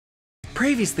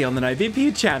Previously on the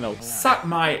Novympia channel. Suck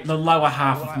the lower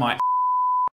half of my.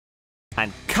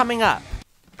 And coming up.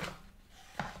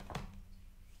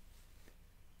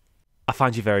 I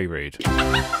find you very rude. The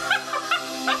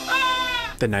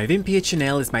Novympia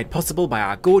channel is made possible by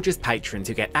our gorgeous patrons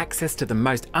who get access to the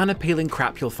most unappealing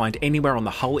crap you'll find anywhere on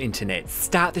the whole internet.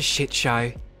 Start the shit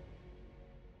show.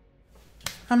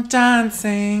 I'm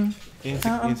dancing. You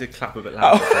need to clap a bit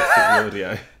louder for the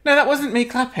audio. No, that wasn't me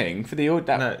clapping for the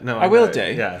audio. No, I will do.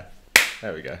 Yeah,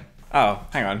 there we go. Oh,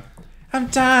 hang on. I'm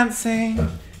dancing.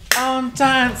 I'm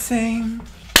dancing.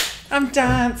 I'm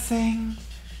dancing.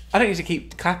 I don't need to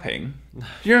keep clapping. Do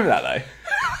you remember that though?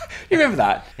 You remember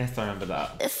that? Yes, I remember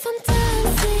that. If I'm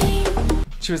dancing,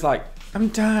 She was like, I'm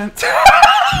dancing.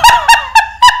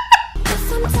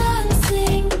 if I'm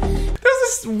dancing, There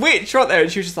was this witch right there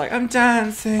and she was just like, I'm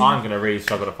dancing. I'm going to really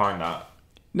struggle to find that.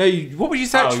 No, what would you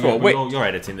search for? You're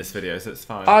editing this video, so it's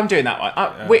fine. I'm doing that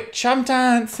one. Witch, I'm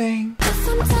dancing. if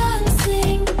I'm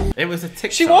dancing, It was a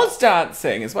TikTok. She was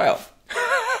dancing as well.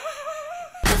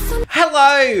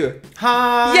 Hello!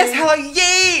 Hi! Yes, hello,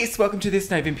 yes! Welcome to this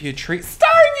Novympia treat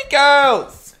starring you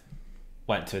girls!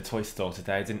 Went to a toy store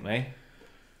today, didn't we?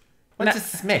 Went to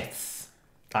Smith's,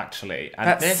 actually. And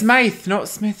That's Smith, not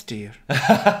Smith, dear.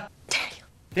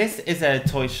 This is a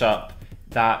toy shop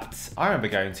that I remember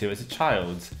going to as a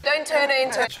child. Don't turn it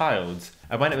into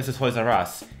And when it was a Toys R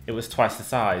Us, it was twice the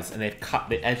size, and they've cut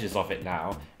the edges of it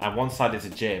now. And one side is a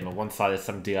gym, and one side is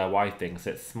some DIY thing,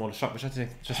 so it's a smaller shop, which I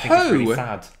just think is really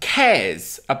sad.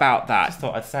 Cares about I that? just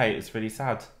thought I'd say it's really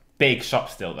sad. Big shop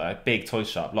still though, big toy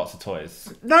shop, lots of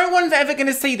toys. No one's ever going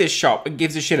to see this shop and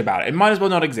gives a shit about it. It might as well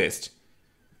not exist.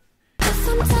 if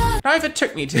I'm dancing, Nova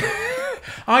took me to...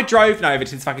 I drove Nova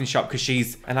to this fucking shop because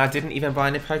she's... And I didn't even buy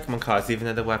any Pokemon cards, even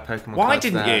though there were Pokemon cards. Why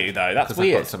didn't you though? That's Because I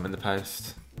weird. got some in the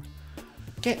post.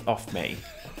 Get off me.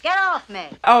 Get off me.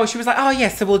 Oh, she was like, oh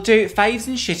yes, so we'll do faves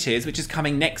and shitters, which is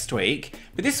coming next week.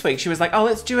 But this week she was like, oh,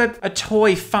 let's do a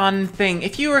toy fun thing.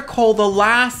 If you recall the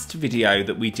last video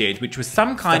that we did, which was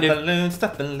some kind of...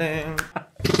 Stuffaloon.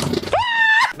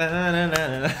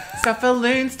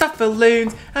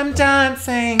 Stuffaloons, I'm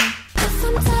dancing. if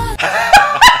I'm dancing,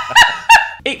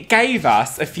 It gave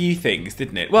us a few things,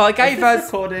 didn't it? Well, it gave us...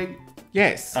 recording.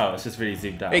 Yes. Oh, it's just really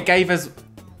zoomed out. It gave us...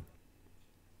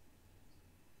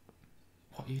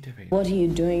 What are you doing? What are you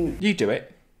doing? You do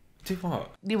it. Do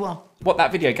what? You what? What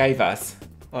that video gave us.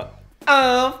 What?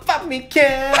 Oh, fuck me,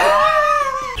 kid.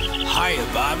 Hiya,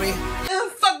 Bobby.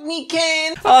 Fuck me,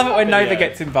 kid. I love it when Nova Video.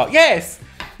 gets involved. Yes.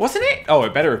 Wasn't it? Oh,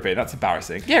 it better have been. That's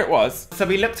embarrassing. Yeah, it was. So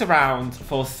we looked around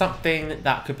for something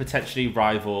that could potentially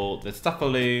rival the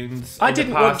Stuffaloons. I In the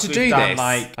didn't want past, to we've do done this.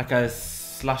 like a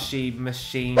slushy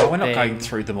machine. We're not thing. going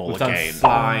through them all We've again. Done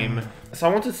slime. So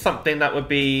I wanted something that would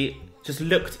be just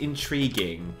looked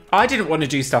intriguing. I didn't want to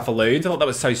do Stuffaloons. I thought that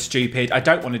was so stupid. I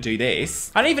don't want to do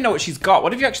this. I don't even know what she's got.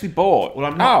 What have you actually bought? Well,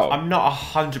 I'm not. Oh. I'm not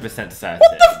 100% certain.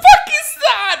 What the fuck is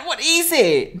that? What is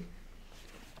it?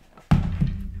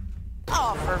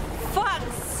 Oh, for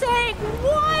fuck's sake,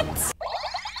 what?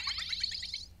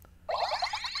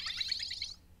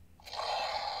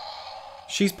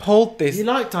 She's pulled this. You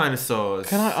like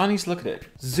dinosaurs? I need to look at it.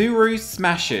 Zuru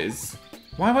Smashes.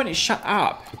 Why won't it shut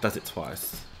up? It does it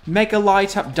twice. Mega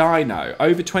Light Up Dino.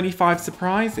 Over 25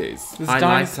 surprises. There's I dinos-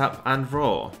 light up and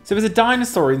raw. So there's a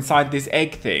dinosaur inside this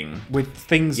egg thing with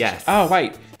things. Yes. Oh,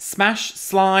 wait. Smash,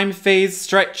 slime, fizz,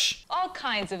 stretch. All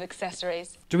kinds of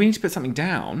accessories. Do we need to put something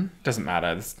down? Doesn't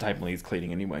matter. This table needs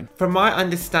cleaning anyway. From my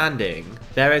understanding,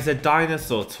 there is a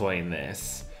dinosaur toy in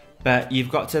this, but you've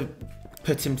got to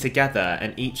put him together,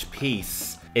 and each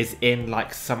piece is in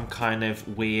like some kind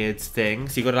of weird thing.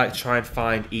 So you got to like try and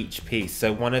find each piece.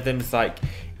 So one of them's like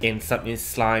in something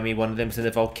slimy, one of them's in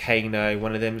a volcano,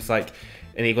 one of them's like,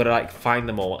 and you got to like find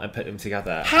them all and put them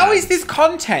together. How is this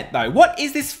content though? What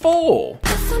is this for?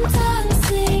 if I'm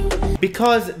dancing,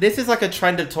 Because this is like a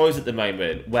trend of toys at the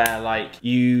moment, where like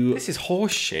you This is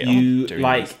horse shit. you I'm doing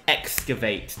like this.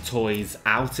 excavate toys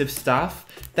out of stuff.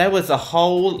 There was a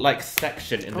whole like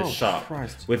section in the Oh, shop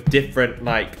Christ. with different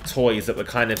like toys that were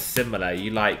kind of similar.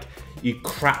 You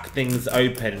crack things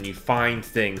open and you find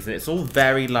things, and it's all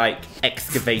very like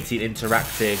excavated,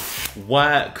 interactive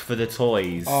work for the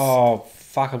toys. Oh,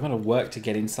 fuck. I'm going to work to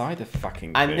get inside the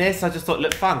fucking And thing. this I just thought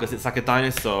looked fun because it's like a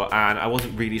dinosaur, and I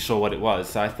wasn't really sure what it was,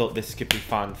 so I thought this could be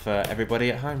fun for everybody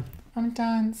at home. I'm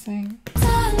dancing.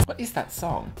 What is that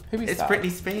song? Who is It's that? Britney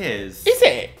Spears. Is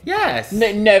it? Yes.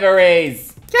 It never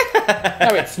is. No,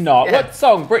 it's not. Yeah. What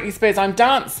song? Britney Spears, I'm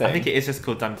dancing. I think it is just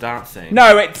called I'm Dancing.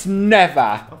 No, it's never.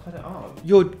 I'll put it on.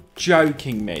 You're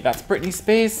joking me. That's Britney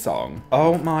Spears' song.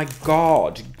 Oh my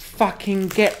god. Fucking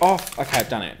get off. Okay, I've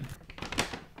done it.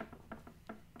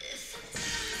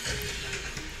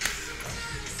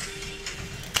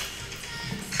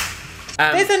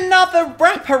 There's another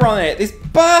wrapper on it. This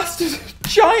bastard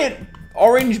giant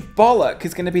orange bollock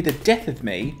is going to be the death of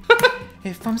me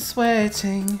if I'm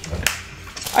sweating.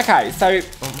 Okay, so...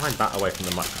 Oh, mind that away from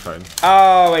the microphone.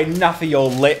 Oh, enough of your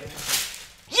lip.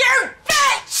 You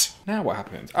bitch! Now what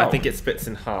happens? I think it splits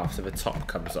in half so the top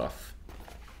comes off.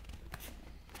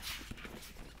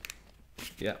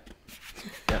 Yep.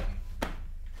 Yep.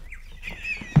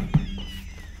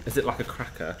 Is it like a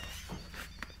cracker?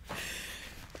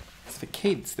 It's for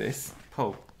kids, this.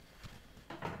 Poole.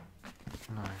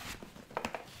 No.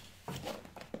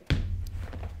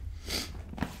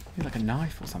 Maybe like a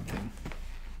knife or something.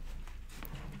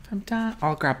 I'm done.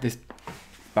 I'll grab this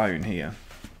bone here.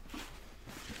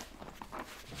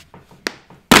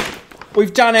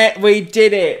 We've done it! We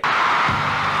did it!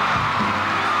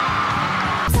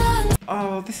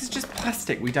 Oh, this is just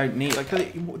plastic we don't need. Like,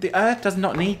 the earth does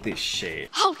not need this shit.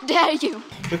 How dare you?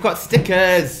 We've got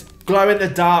stickers!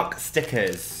 Glow-in-the-dark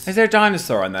stickers. Is there a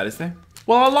dinosaur on that, is there?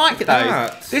 Well, I like those.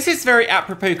 that. This is very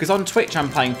apropos because on Twitch I'm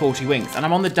playing 40 Winks and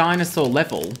I'm on the dinosaur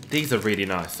level. These are really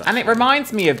nice. And it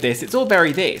reminds me of this. It's all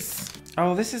very this.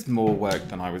 Oh, this is more work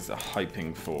than I was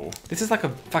hoping for. This is like a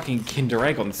fucking Kinder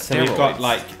Egg on steroids. So we've got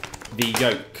like the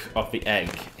yolk of the egg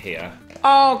here.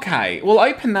 Okay, well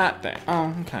open that then.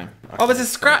 Oh, okay. Oh, there's a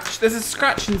scratch. There's a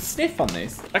scratch and sniff on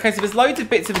this. Okay, so there's loads of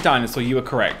bits of a dinosaur. You were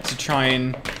correct to try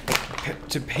and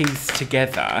to piece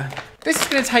together. This is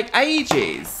going to take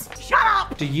ages. Shut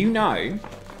up! Do you know,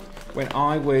 when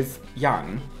I was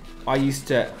young, I used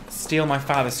to steal my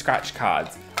father's scratch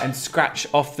cards and scratch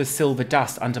off the silver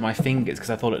dust under my fingers because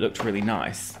I thought it looked really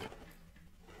nice.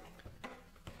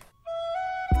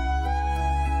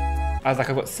 I was like,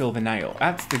 I've got silver nail.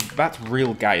 That's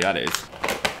real gay, that is.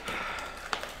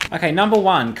 Okay, number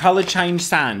one, colour change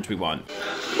sand we want.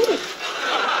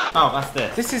 Oh, that's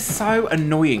this. This is so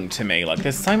annoying to me. Like,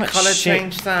 there's so much Colour shit.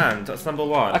 change sand. That's number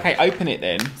one. Okay, open it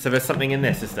then. So there's something in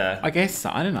this, is there? I guess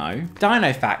so, I don't know.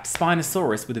 Dino fact,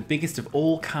 Spinosaurus were the biggest of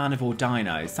all carnivore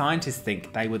dinos. Scientists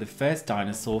think they were the first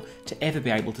dinosaur to ever be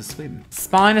able to swim.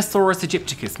 Spinosaurus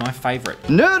aegypticus, my favourite.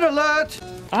 Nerd alert!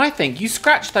 I think you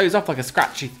scratch those off like a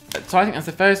scratchy... So I think that's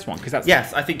the first one, because that's...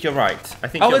 Yes, I think you're right. I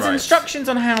think Oh, you're there's right. instructions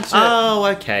on how to... Oh,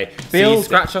 okay. So Build you it.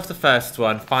 scratch off the first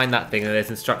one, find that thing, and there's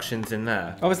instructions in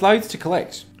there. Oh, there's loads to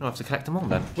collect. I'll have to collect them all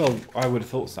then. Well, I would have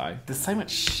thought so. There's so much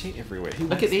shit everywhere. Who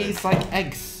Look wants at these, this? like,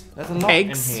 eggs. There's a lot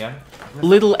Eggs. in here.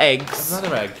 Little There's eggs.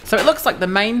 another egg. So it looks like the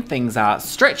main things are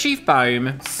stretchy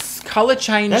foam, colour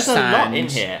change There's a sand. lot in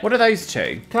here. What are those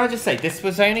two? Can I just say, this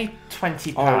was only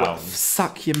 £20. Oh,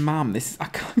 suck your mum. This is, I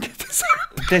can't get this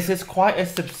out. This is quite a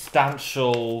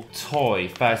substantial toy,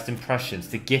 first impressions,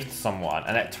 to gift someone.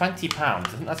 And at £20, I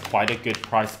think that's quite a good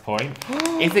price point.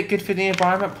 Is it good for the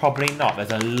environment? Probably not.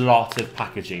 There's a lot of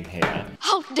packaging here.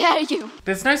 How dare you?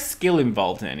 There's no skill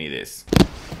involved in any of this.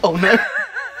 Oh no!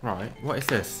 Right, what is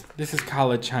this? This is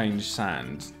colour change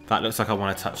sand. That looks like I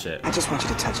want to touch it. I just want you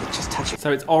to touch it, just touch it.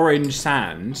 So it's orange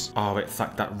sand. Oh, it's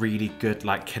like that really good,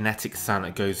 like, kinetic sand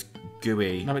that goes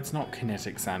gooey. No, it's not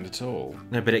kinetic sand at all.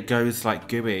 No, but it goes, like,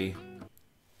 gooey.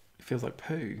 It feels like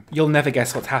poo. You'll never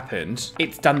guess what's happened.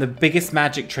 It's done the biggest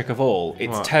magic trick of all.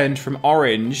 It's What? turned from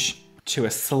orange to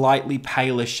a slightly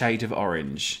paler shade of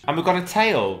orange. And we've got a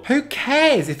tail. Who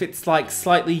cares if it's like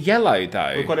slightly yellow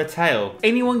though? We've got a tail.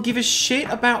 Anyone give a shit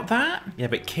about that? Yeah,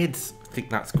 but kids think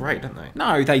that's great, don't they?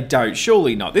 No, they don't.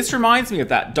 Surely not. This reminds me of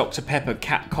that Dr. Pepper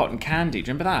cat cotton candy.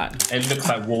 Do you remember that? It looks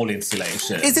like wall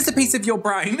insulation. Is this a piece of your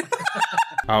brain?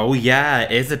 Oh, yeah,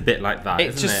 it is a bit like that,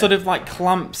 It's just sort of like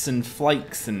clumps and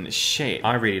flakes and shit.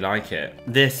 I really like it.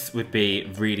 This would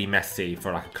be really messy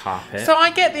for, like, a carpet. So I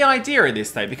get the idea of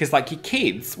this though, because like your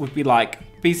kids would be like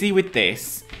busy with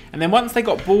this, and then once they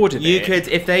got bored of You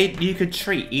it, you could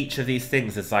treat each of these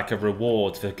things as like a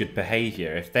reward for good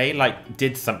behaviour. If they like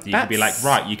did something, you could be like, That's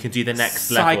right, you can do the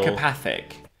next level.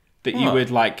 psychopathic. That you What?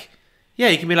 would like. Yeah,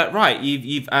 you can be like, right,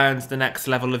 you've earned the next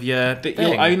level of your That thing.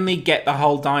 you'll only get the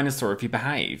whole dinosaur if you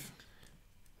behave.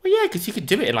 Well, yeah, because you could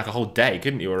do it in like a whole day,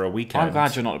 couldn't you, or a weekend? I'm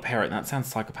glad you're not a parent. That sounds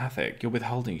psychopathic. You're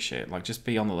withholding shit. Like, just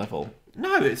be on the level.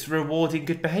 No, it's rewarding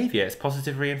good behaviour. It's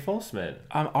positive reinforcement.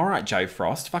 All right, Joe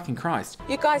Frost. Fucking Christ.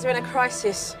 You guys are in a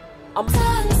crisis.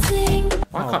 Dancing.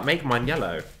 I can't make mine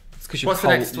yellow. It's because What's the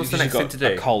next- what's the next thing to do?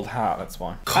 A cold heart. That's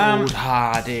why.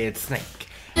 Cold-hearted snake.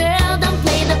 Girl, don't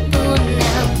play the fool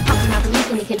now. I'm not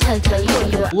weak, we can tell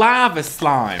you. Lava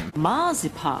slime.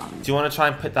 Marzipan. Do you want to try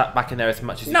and put that back in there as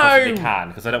much as you No. possibly can?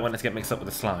 Because I don't want it to get mixed up with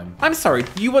the slime. I'm sorry.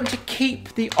 You want to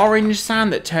keep the orange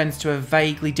sand that turns to a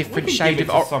vaguely different shade Give of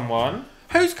it to orange. someone.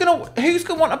 Who's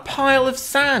gonna want a pile of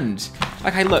sand?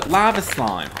 Okay, look, lava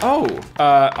slime. Oh,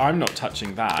 I'm not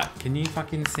touching that. Can you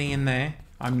fucking see in there?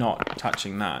 I'm not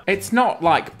touching that. It's not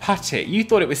like putty. You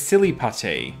thought it was silly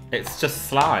putty. It's just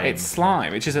slime. It's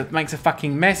slime. It just makes a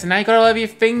fucking mess and now you got it all over your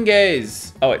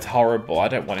fingers. Oh, it's horrible. I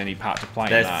don't want any part to play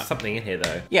in that. There's something in here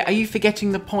though. Yeah, are you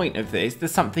forgetting the point of this?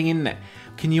 There's something in there.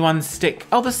 Can you unstick?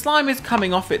 Oh, the slime is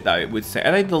coming off it though, it would say.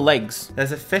 Are they the legs?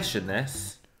 There's a fish in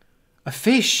this. A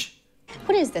fish?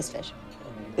 What is this fish?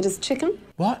 It is chicken?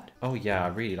 What? Oh yeah, I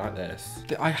really like this.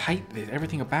 I hate this,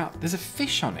 everything about, there's a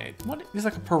fish on it. What? There's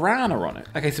like a piranha on it.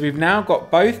 Okay, so we've now got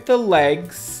both the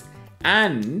legs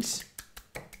and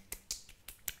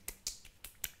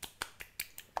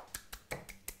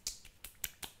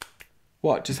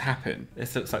what just happened?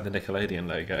 This looks like the Nickelodeon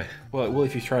logo. Well,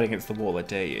 if you throw it against the wall, I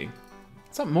dare you.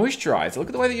 It's not moisturised. Look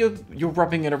at the way that you're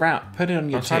rubbing it around. Put it on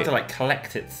your I'm tit. trying to like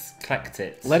collect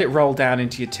it. Let it roll down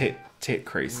into your tit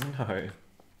crease. No.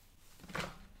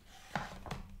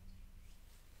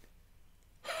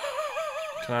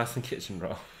 Can I have some kitchen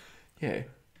roll? Yeah.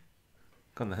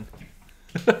 Go on then.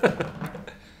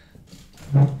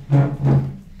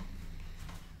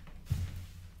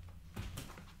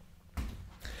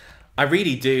 I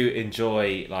really do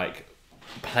enjoy like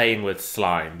playing with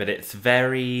slime, but it's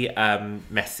very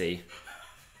messy.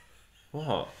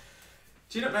 What?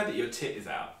 Do you not know that your tit is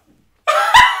out?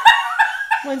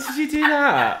 When did you do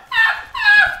that?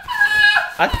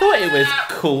 I thought it was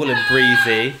cool and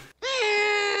breezy.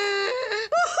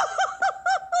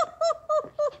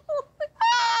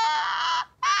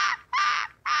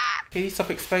 Can you stop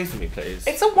exposing me, please?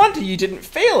 It's a wonder you didn't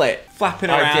feel it flapping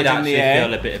around I did in actually the air.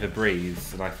 feel a bit of a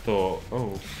breeze, and I thought,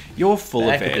 oh, You're full the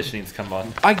air of it. conditioning's come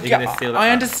on. I Are you gonna seal that I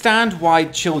back? understand why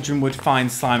children would find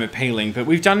slime appealing, but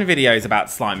we've done videos about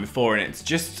slime before, and it's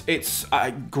just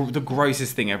the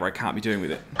grossest thing ever. I can't be doing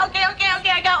with it. Okay,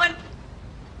 I got one.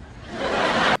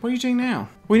 What are you doing now?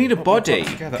 We need a body.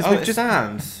 Together. 'cause Oh, we've it just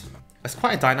stands. It's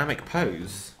quite a dynamic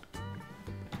pose.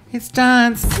 it's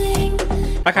dancing.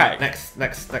 Okay, Next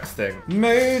thing.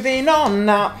 moving on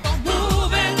now.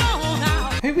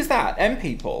 Who was that? M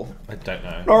people. I don't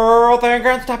know. Nothing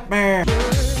can stop me.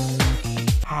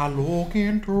 I look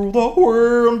into the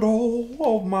window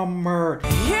of my mind.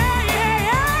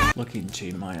 Look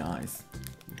into my eyes.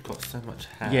 You've got so much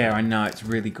hair. Yeah, I know, it's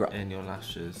really gross. In your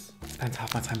lashes. Spend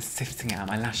half my time sifting out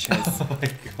my lashes. Oh my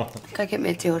god. Go get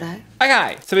me a dildo.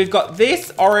 Okay, so we've got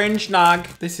this orange nug.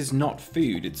 This is not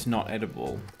food, it's not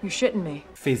edible. You're shitting me.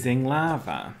 Fizzing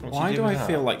lava. What Why you do do I with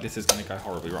feel that? like this is going to go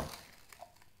horribly wrong?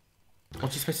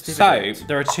 What are you supposed to do So, with it?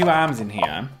 there are 2 arms in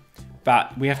here,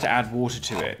 but we have to add water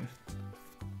to it.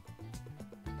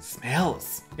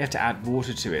 Smells. You have to add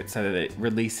water to it so that it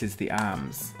releases the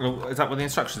arms. Well, is that what the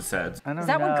instructions said? I don't Is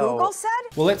that what Google said?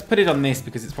 Well, let's put it on this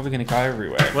because it's probably going to go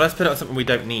everywhere. Well, let's put it on something we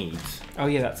don't need. Oh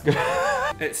yeah, that's good.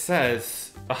 It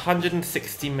says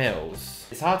 160 mils.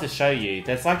 It's hard to show you.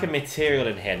 There's like a material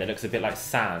in here that looks a bit like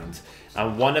sand,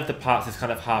 and one of the parts is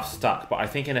kind of half stuck, but I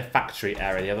think in a factory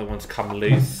area, the other ones come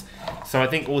loose. So I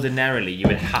think ordinarily you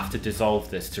would have to dissolve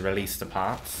this to release the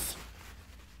parts.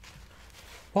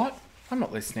 What? I'm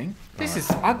not listening. This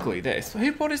is ugly, this.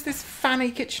 What is this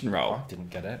fanny kitchen roll? Didn't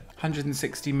get it.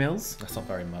 160 mils? That's not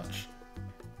very much.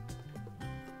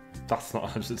 That's not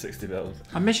 160 mils.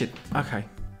 I measured. Okay.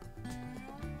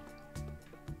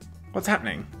 What's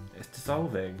happening? It's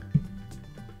dissolving.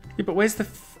 Yeah, but where's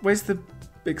the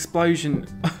explosion?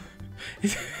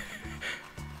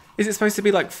 Is it supposed to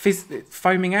be like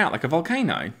foaming out like a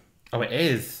volcano? Oh, it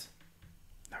is.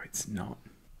 No, it's not.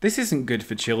 This isn't good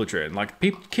for children. Like,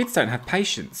 kids don't have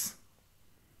patience.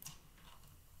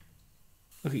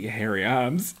 Look at your hairy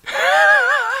arms.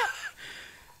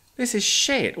 This is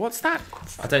shit. What's that?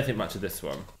 I don't think much of this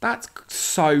one. That's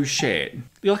so shit.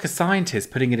 You're like a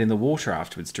scientist putting it in the water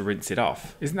afterwards to rinse it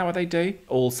off. Isn't that what they do?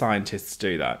 All scientists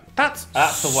do that. That's the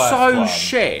worst so one.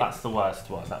 shit. That's the worst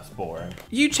one. That's boring.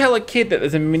 You tell a kid that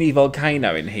there's a mini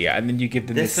volcano in here and then you give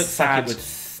them This this looks sad... like it would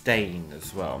stain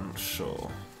as well. I'm not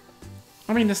sure.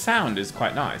 I mean, the sound is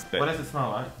quite nice, but... What does it smell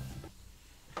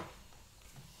like?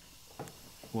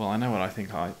 Well, I know what I think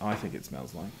it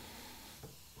smells like.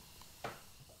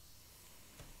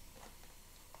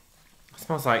 It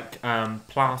smells like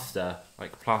plaster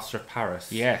of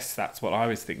Paris. Yes, that's what I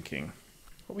was thinking.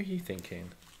 What were you thinking?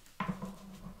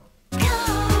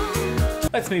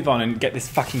 Let's move on and get this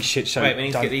fucking shit show Wait, we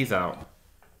need done. to get these out.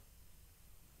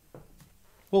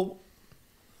 Well...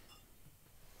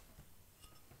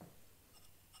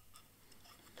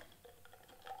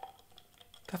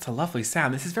 That's a lovely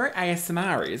sound. This is very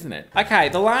ASMR-y, isn't it? Okay,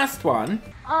 the last one.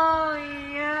 Oh,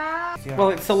 yeah. Well,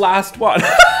 it's the last one.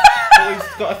 Well,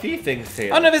 we've got a few things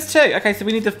here. Oh no, there's 2. Okay, so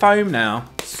we need the foam now.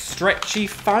 stretchy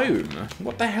foam.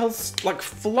 What the hell's like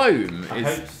phloem? I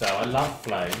hope so. I love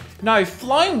flame. No,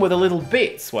 phloem were the little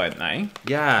bits, weren't they?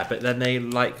 Yeah, but then they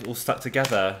like all stuck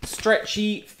together.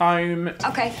 Stretchy foam.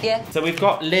 Okay, yeah. So we've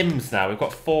got limbs now. We've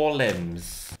got 4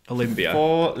 limbs. Olympia.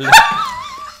 4 limbs.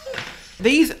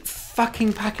 These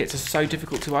fucking packets are so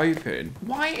difficult to open.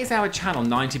 Why is our channel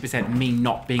 90% me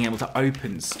not being able to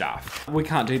open stuff? We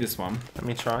can't do this one. Let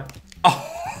me try.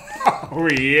 Oh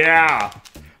yeah.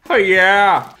 Oh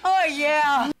yeah. Oh,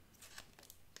 yeah.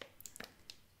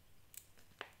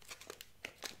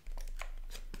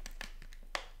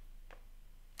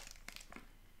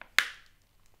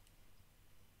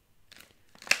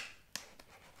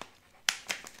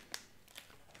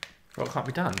 What can't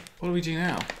be done? What do we do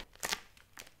now?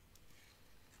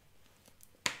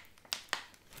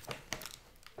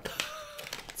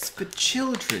 It's for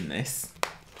children, this.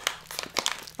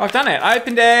 I've done it. I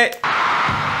opened it.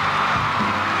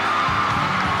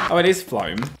 Oh, it is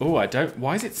foam. Oh, I don't.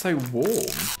 Why is it so warm?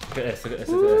 Look at this, look at this,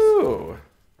 look at this. Ooh.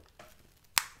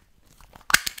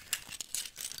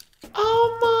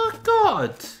 Oh my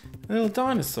god! A little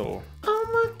dinosaur. Oh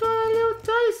my god, a little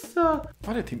dinosaur!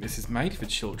 I don't think this is made for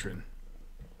children.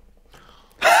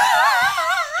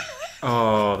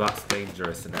 Oh, that's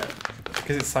dangerous, isn't it?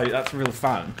 Because it's so, that's real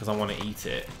fun. Because I want to eat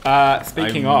it.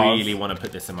 Speaking I of, really want to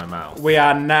put this in my mouth. we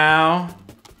are now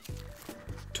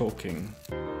talking.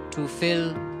 To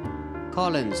Phil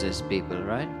Collins's people,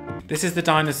 right? This is the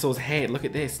dinosaur's head. Look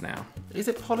at this now. Is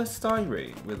it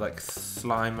polystyrene with like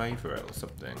slime over it or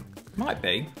something? Might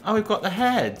be. Oh, we've got the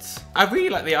heads. I really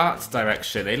like the art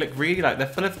direction. They look really like, they're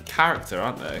full of character,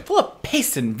 aren't they? Full of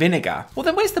piss and vinegar. Well,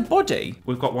 then where's the body?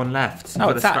 We've got one left. Oh, We've got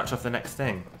to it's that. scratch off the next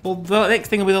thing. Well, the next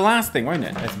thing will be the last thing, won't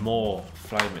it? There's more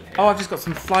flame in here. Oh, I've just got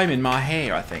some foam in my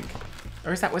hair, I think.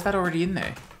 Or is that, was that already in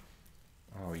there?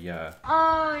 Oh, yeah.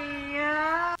 Oh,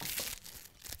 yeah.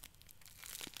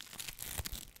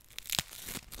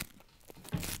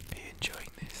 Are you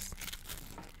enjoying this?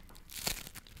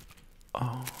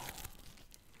 Oh.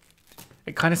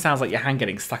 It kind of sounds like your hand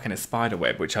getting stuck in a spider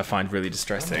web, which I find really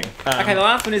distressing. Okay, the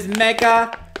last one is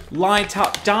Mega Light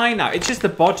Up Dino. It's just the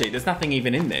body. There's nothing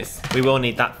even in this. We will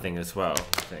need that thing as well,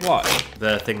 I think. What?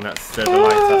 The thing that's the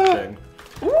light up thing.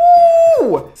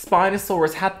 Ooh!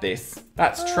 Spinosaurus had this.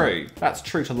 That's true. That's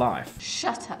true to life.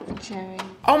 Shut up, Jerry.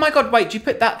 Oh my god, wait, do you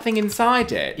put that thing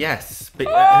inside it? Yes, but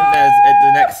I think there's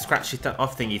the next scratchy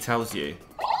off thingy tells you.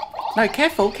 No,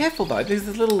 careful, careful though. There's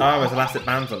this little... Oh, there's elastic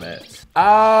bands on it.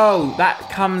 Oh, that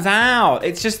comes out.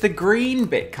 It's just the green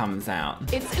bit comes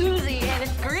out. It's oozy and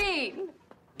it's green.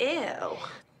 Ew.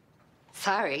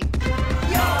 Sorry.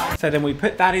 So then we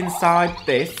put that inside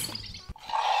this.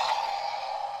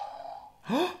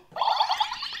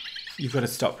 You've got to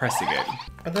stop pressing it.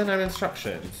 Are there no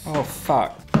instructions? Oh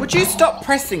fuck. Would you stop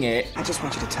pressing it? I just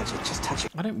want you to touch it. Just touch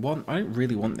it. I don't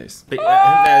really want this. But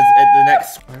I think there's the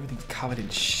next... Everything's covered in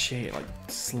shit, like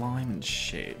slime and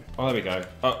shit. Oh, there we go.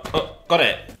 Oh, got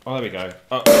it. Oh, there we go.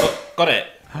 Oh, got it.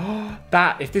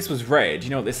 That, if this was red,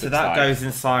 you know what this So looks that like? goes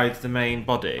inside the main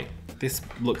body. This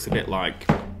looks a bit like...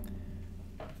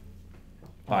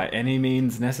 By any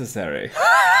means necessary.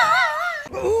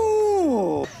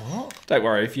 Ooh. What? Don't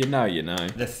worry, if you know, you know.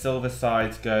 The silver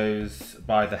side goes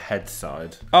by the head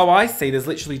side. Oh, I see. There's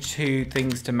literally 2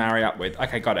 things to marry up with.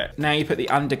 Okay, got it. Now you put the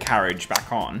undercarriage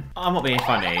back on. I'm not being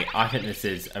funny. I think this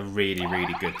is a really,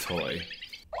 really good toy.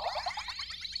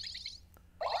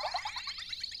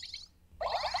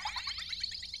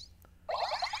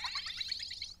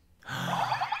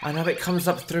 I know it comes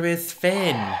up through his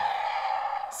fin.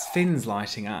 His fin's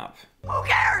lighting up. Who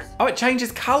cares? Oh, it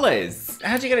changes colours.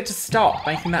 How do you get it to stop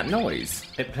making that noise?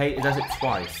 It does it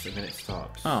twice and then it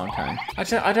stops. Oh, okay.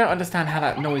 I don't understand how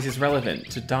that noise is relevant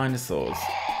to dinosaurs.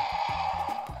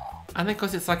 I think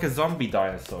because it's like a zombie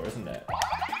dinosaur, isn't it?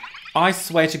 I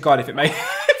swear to God, if it makes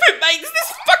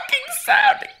this fucking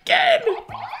sound again.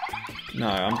 No,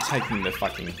 I'm taking the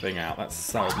fucking thing out. That's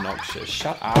so obnoxious.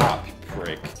 Shut up, you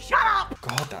prick. Shut up!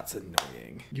 God, that's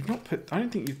annoying. You've not put... I don't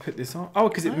think you've put this on. Oh,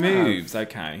 because it moves.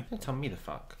 Okay. Don't tell me the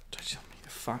fuck. Don't tell me the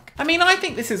fuck. I mean, I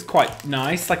think this is quite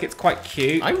nice. Like, it's quite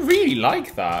cute. I really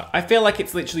like that. I feel like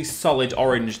it's literally solid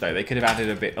orange, though. They could have added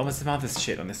a bit... Oh, there's some other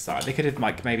shit on this side. They could have,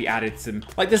 like, maybe added some...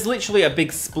 Like, there's literally a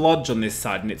big splodge on this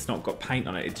side, and it's not got paint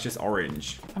on it. It's just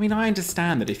orange. I mean, I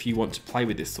understand that if you want to play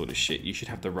with this sort of shit, you should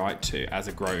have the right to, as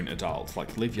a grown adult.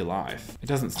 Like, live your life. It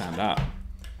doesn't stand up.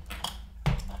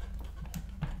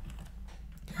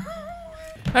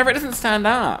 No, it doesn't stand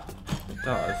up. It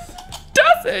does.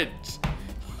 Doesn't!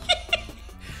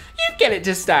 You get it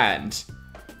to stand.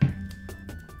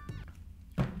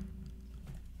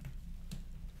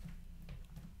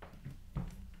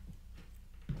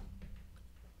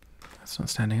 It's not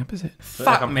standing up, is it? like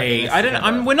Fuck I'm me. putting this I don't.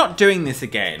 together. We're not doing this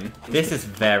again. This is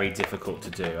very difficult to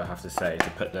do, I have to say, to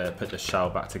put the shell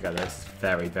back together. It's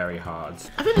very, very hard.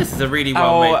 I think this is a really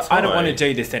well-made toy. I don't want to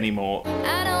do this anymore.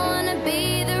 I don't wanna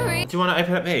be the real. Do you want to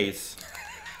open up these?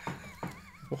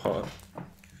 What?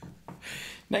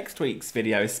 Next week's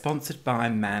video is sponsored by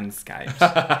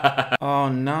Manscaped. Oh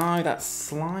no, that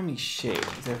slimy shit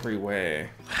is everywhere.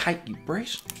 I hate you,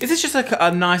 Brit. Is this just like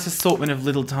a nice assortment of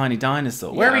little tiny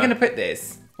dinosaurs? Where are we Yeah. going to put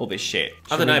this? All this shit.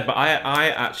 I don't know, but I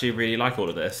actually really like all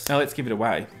of this. Oh, let's give it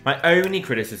away. My only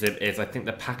criticism is I think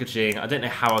the packaging, I don't know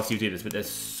how else you do this, but there's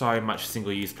so much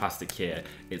single-use plastic here.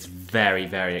 It's very,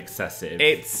 very excessive.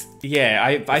 It's, yeah,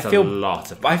 I It's feel a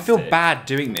lot of I feel plastic. bad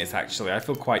doing this, actually. I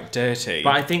feel quite dirty.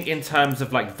 But I think in terms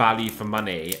of like value for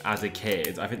money as a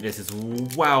kid, I think this is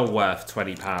well worth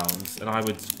 £20, and I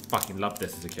would fucking love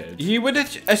this as a kid. You would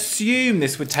assume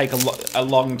this would take a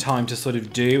long time to sort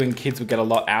of do and kids would get a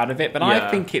lot out of it, but I Yeah.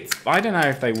 think I don't know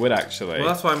if they would actually. Well,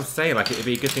 that's what I'm saying. Like, it'd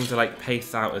be a good thing to like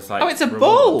pace out as like. Oh, it's a rewards.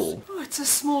 ball! Oh, it's a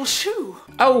small shoe.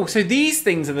 Oh, so these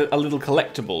things are little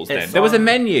collectibles then. It's There was a on-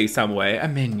 menu somewhere. A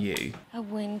menu. I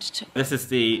went to. This is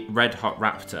the Red Hot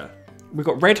Raptor We've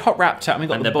got Red Hot Raptor and we've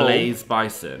got and the the ball. Blaze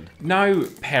Bison. No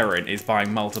parent is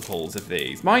buying multiples of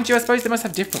these. Mind you, I suppose they must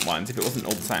have different ones if it wasn't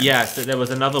all the same. Yeah, so there was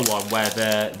another one where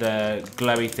the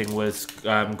glowy thing was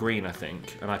green, I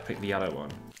think, and I picked the yellow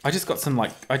one. I just got some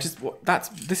like,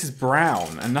 this is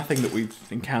brown and nothing that we've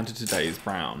encountered today is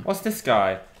brown. What's this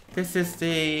guy? This is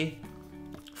the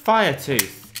Fire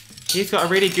Tooth. He's got a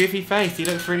really goofy face. He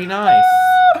looks really nice.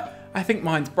 I think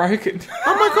mine's broken.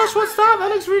 Oh my gosh, what's that? That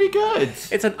looks really good.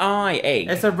 It's an eye egg.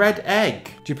 It's a red egg.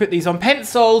 Do you put these on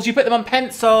pencils? You put them on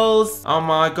pencils. Oh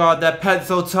my god, they're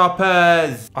pencil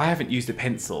toppers. I haven't used a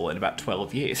pencil in about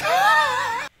 12 years.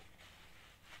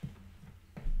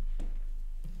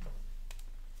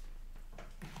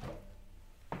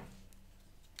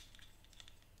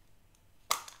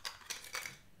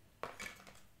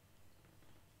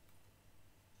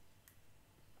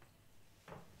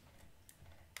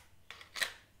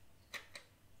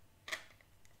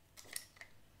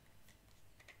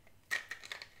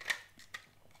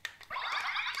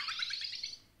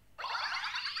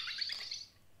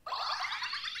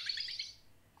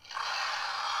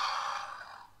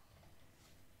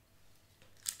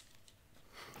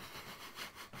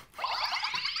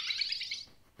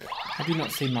 Have you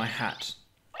not seen my hat?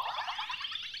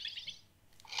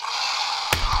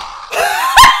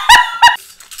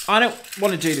 I don't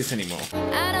want to do this anymore.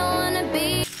 I don't wanna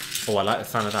be. Oh, I like the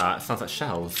sound of that. It sounds like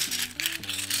shells.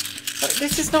 But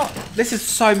this is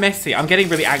so messy. I'm getting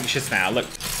really anxious now. Look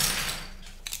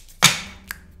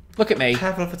at me.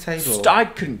 Careful of the table. I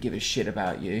couldn't give a shit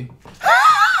about you.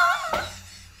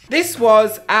 This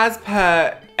was, as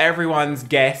per everyone's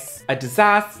guess, a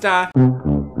disaster.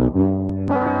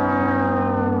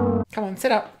 Come on,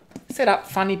 sit up. Sit up,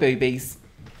 funny boobies.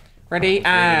 Ready?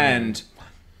 And 1,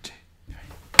 2, 3.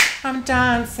 I'm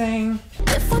dancing.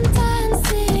 If I'm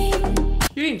dancing.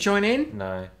 You didn't join in?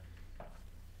 No.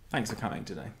 Thanks for coming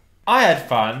today. I had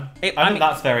fun. I I mean- think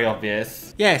that's very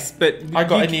obvious. Yes, but I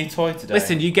got you- a new toy today.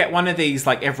 Listen, you get one of these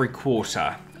like every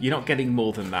quarter. You're not getting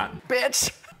more than that.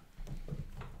 Bitch.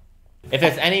 If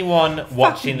there's anyone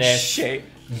watching Fucking this shit.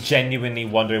 genuinely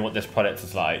wondering what this product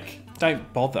is like,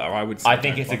 Don't bother, I would say. I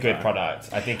think don't it's a good bother. product.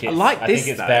 I think it's like this,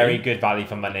 think it's though. very good value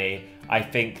for money. I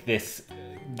think there's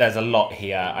a lot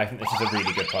here. I think this is a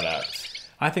really good product.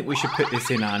 I think we should put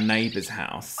this in our neighbour's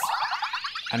house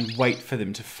and wait for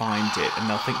them to find it, and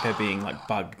they'll think they're being like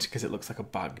bugged because it looks like a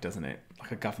bug, doesn't it?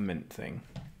 Like a government thing.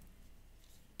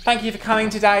 Thank you for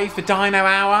coming today for Dino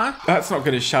Hour. That's not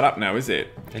going to shut up now, is it?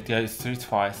 It goes through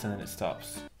twice and then it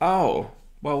stops. Oh,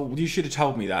 well, you should have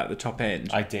told me that at the top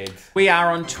end. I did. We are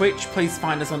on Twitch. Please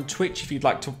find us on Twitch if you'd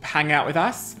like to hang out with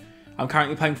us. I'm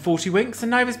currently playing 40 Winks,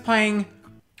 and Nova's playing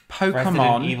Pokemon.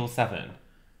 Resident Evil 7.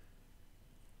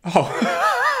 Oh.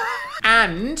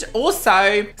 And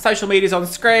also, social media's on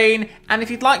screen. And if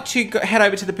you'd like to head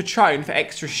over to the Patreon for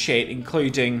extra shit,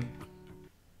 including...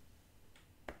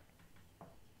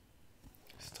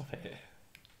 Stop it.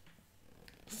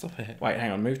 Stop it. Wait,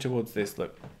 hang on. Move towards this.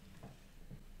 Look.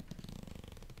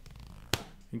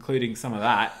 Including some of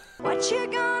that. What you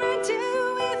gonna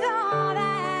do with all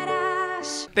that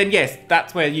ash? Then yes,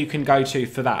 that's where you can go to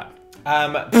for that.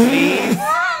 Please,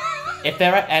 if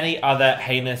there are any other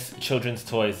heinous children's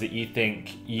toys that you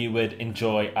think you would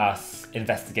enjoy us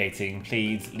investigating,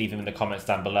 please leave them in the comments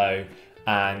down below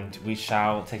and we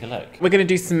shall take a look. We're going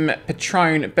to do some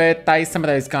Patron birthdays. Some of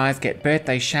those guys get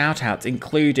birthday shout outs,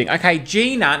 including... Okay,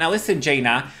 Gina. Now listen,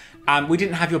 Gina. We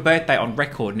didn't have your birthday on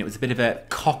record and it was a bit of a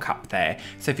cock up there.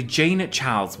 So for Gina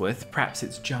Charlesworth, perhaps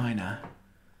it's Gina.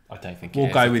 I don't think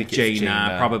We'll go with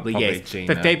Gina, probably yes.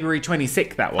 Gina. For February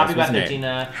 26th that was, Happy wasn't birthday, it?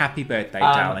 Gina. Happy birthday,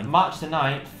 darling. March the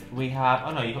 9th, we have...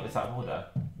 Oh no, you got this out of order.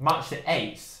 March the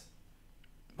 8th.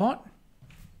 What?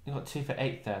 You got 2 for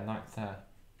 8th there, 9th there.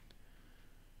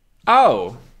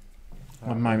 Oh.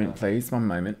 One moment, please. One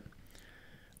moment.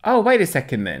 Oh, wait a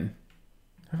second then.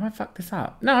 Have I fucked this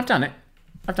up? No, I've done it.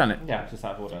 I've done it. Yeah, just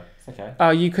out of order. It's okay.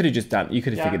 Oh, you could have just done. You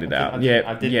could have figured it out. I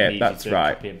didn't yeah, need that's you to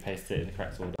right. copy and paste it in the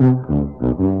correct order.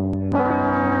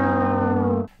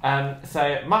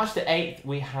 So March the 8th,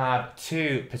 we have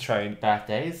 2 Patron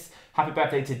birthdays. Happy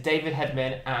birthday to David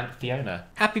Hedman and Fiona.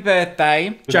 Happy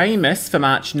birthday, Jameis for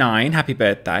March 9. Happy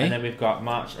birthday. And then we've got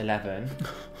March 11.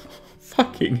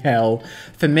 Fucking hell.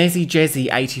 For Mezzy Jezzy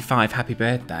 85. Happy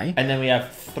birthday. And then we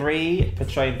have 3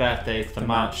 Patron birthdays for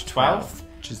March 12th.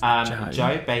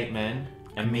 Joe Bateman,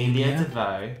 Amelia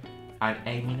DeVoe, and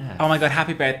Amy Ness. Oh my god,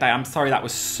 happy birthday. I'm sorry, that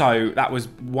was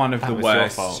one of the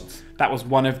worst. Your fault. That was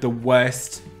one of the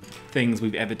worst things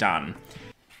we've ever done.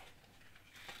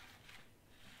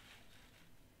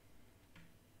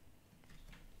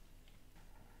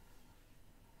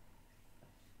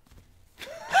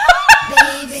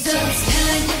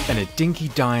 And a dinky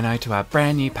dino to our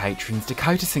brand new patrons,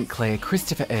 Dakota St. Clair,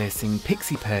 Christopher Ersing,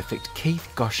 Pixie Perfect, Keith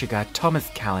Goshiger, Thomas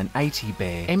Callan, A.T.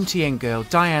 Bear, MTN Girl,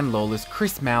 Diane Lawless,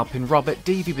 Chris Malpin, Robert,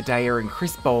 Devi Badea and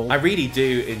Chris Ball. I really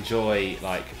do enjoy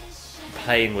like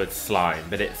playing with slime,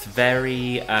 but it's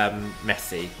very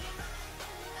messy.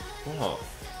 What?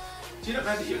 Do you not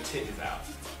know that your tit is out?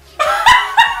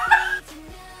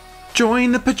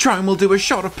 Join the Patron, we'll do a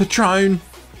shot of Patron.